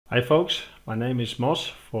Hi folks, my name is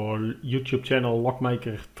Mas for YouTube channel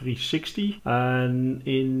Lockmaker 360, and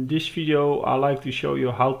in this video I like to show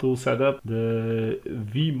you how to set up the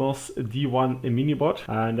WeMos D1 mini board,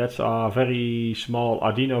 and that's a very small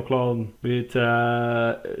Arduino clone with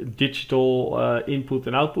digital input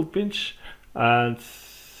and output pins, and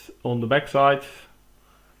on the back side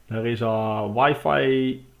there is a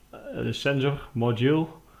Wi-Fi sensor module,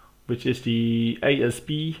 which is the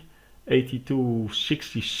ASP8266,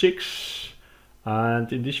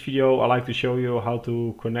 and in this video I like to show you how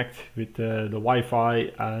to connect with the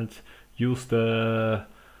Wi-Fi and use the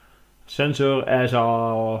sensor as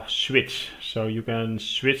a switch, so you can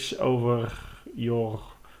switch over your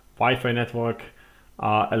Wi-Fi network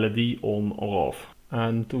LED on or off.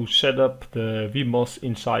 And to set up the WeMos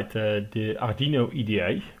inside the Arduino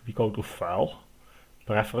IDE, we go to File,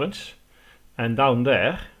 Preference, and down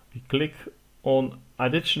there we click on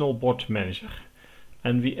Additional Board Manager,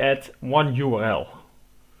 and we add one URL,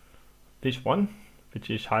 this one, which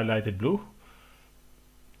is highlighted blue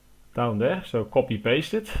down there. So copy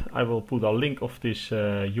paste it. I will put a link of this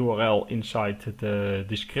URL inside the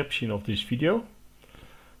description of this video,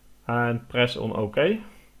 and press on OK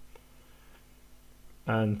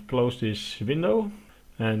and close this window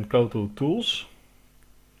and go to Tools,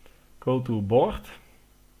 go to Board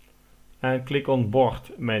and click on Board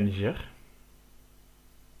Manager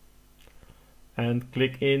and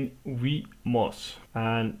click in WeMos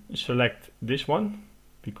and select this one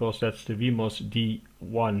because that's the WeMos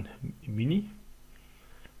D1 mini,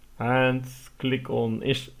 and click on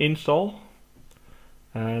install,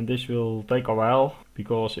 and this will take a while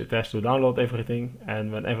because it has to download everything,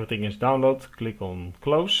 and when everything is downloaded click on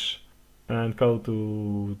close and go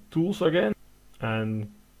to Tools again and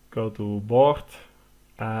go to Board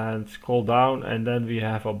and scroll down, and then we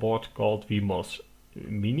have a board called WeMos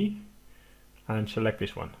Mini, and select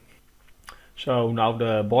this one. So now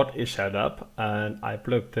the board is set up, and I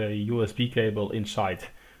plugged the USB cable inside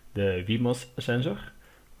the WeMos sensor.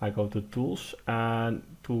 I go to Tools and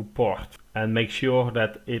to Port and make sure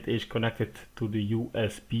that it is connected to the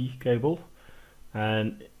USB cable,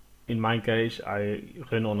 and in my case I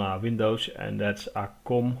run on a Windows and that's a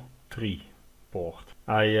COM3 port.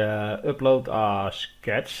 I upload a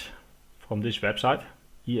sketch from this website,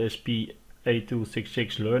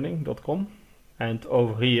 esp8266learning.com, and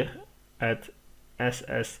over here at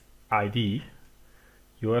SSID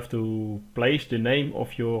you have to place the name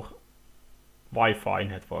of your Wi-Fi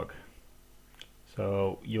network.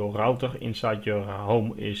 So your router inside your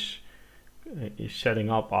home is setting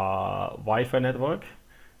up a Wi-Fi network,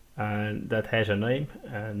 and that has a name,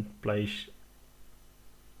 and place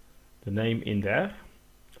the name in there,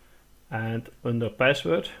 and under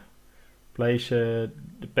password place the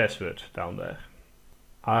password down there.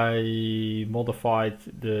 I modified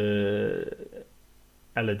the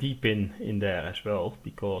LED pin in there as well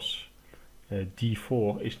because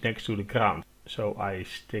D4 is next to the ground, so I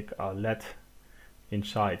stick a LED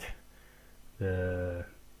inside the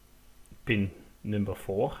pin number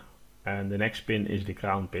 4, and the next pin is the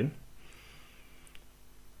ground pin.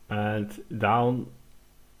 And down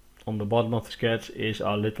on the bottom of the sketch is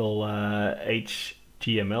a little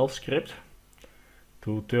HTML script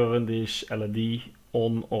to turn this LED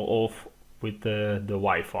on or off with the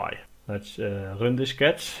Wi-Fi. Let's run the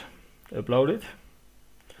sketch, upload it,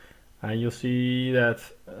 and you'll see that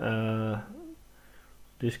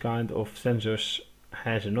this kind of sensors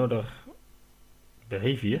has another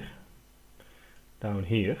behavior down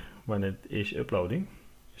here when it is uploading.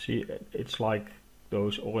 See, it's like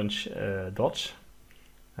those orange dots,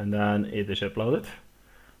 and then it is uploaded.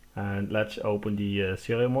 And let's open the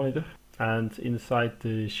serial monitor, and inside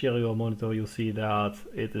the serial monitor you'll see that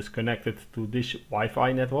it is connected to this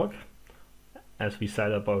Wi-Fi network as we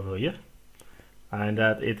set up over here, and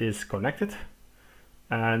that it is connected,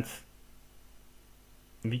 and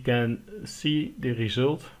we can see the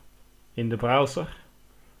result in the browser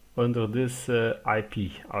under this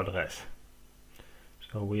IP address.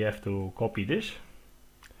 So we have to copy this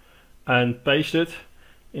and paste it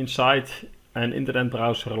inside an internet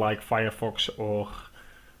browser like Firefox or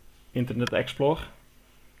Internet Explorer,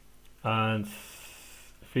 and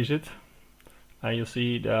visit, and you'll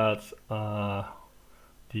see that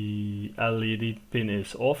the LED pin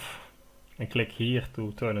is off, and click here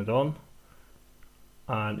to turn it on,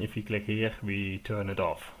 and if you click here we turn it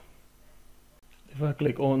off. If I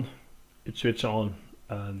click on, it switches on,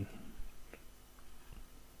 and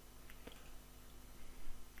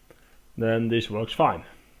then this works fine.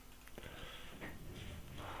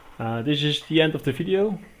 This is the end of the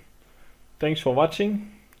video. Thanks for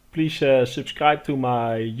watching. Please subscribe to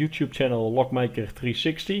my YouTube channel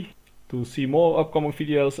Lockmaker360 to see more upcoming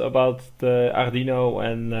videos about the Arduino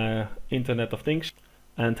and Internet of Things,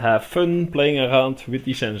 and have fun playing around with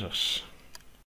the sensors.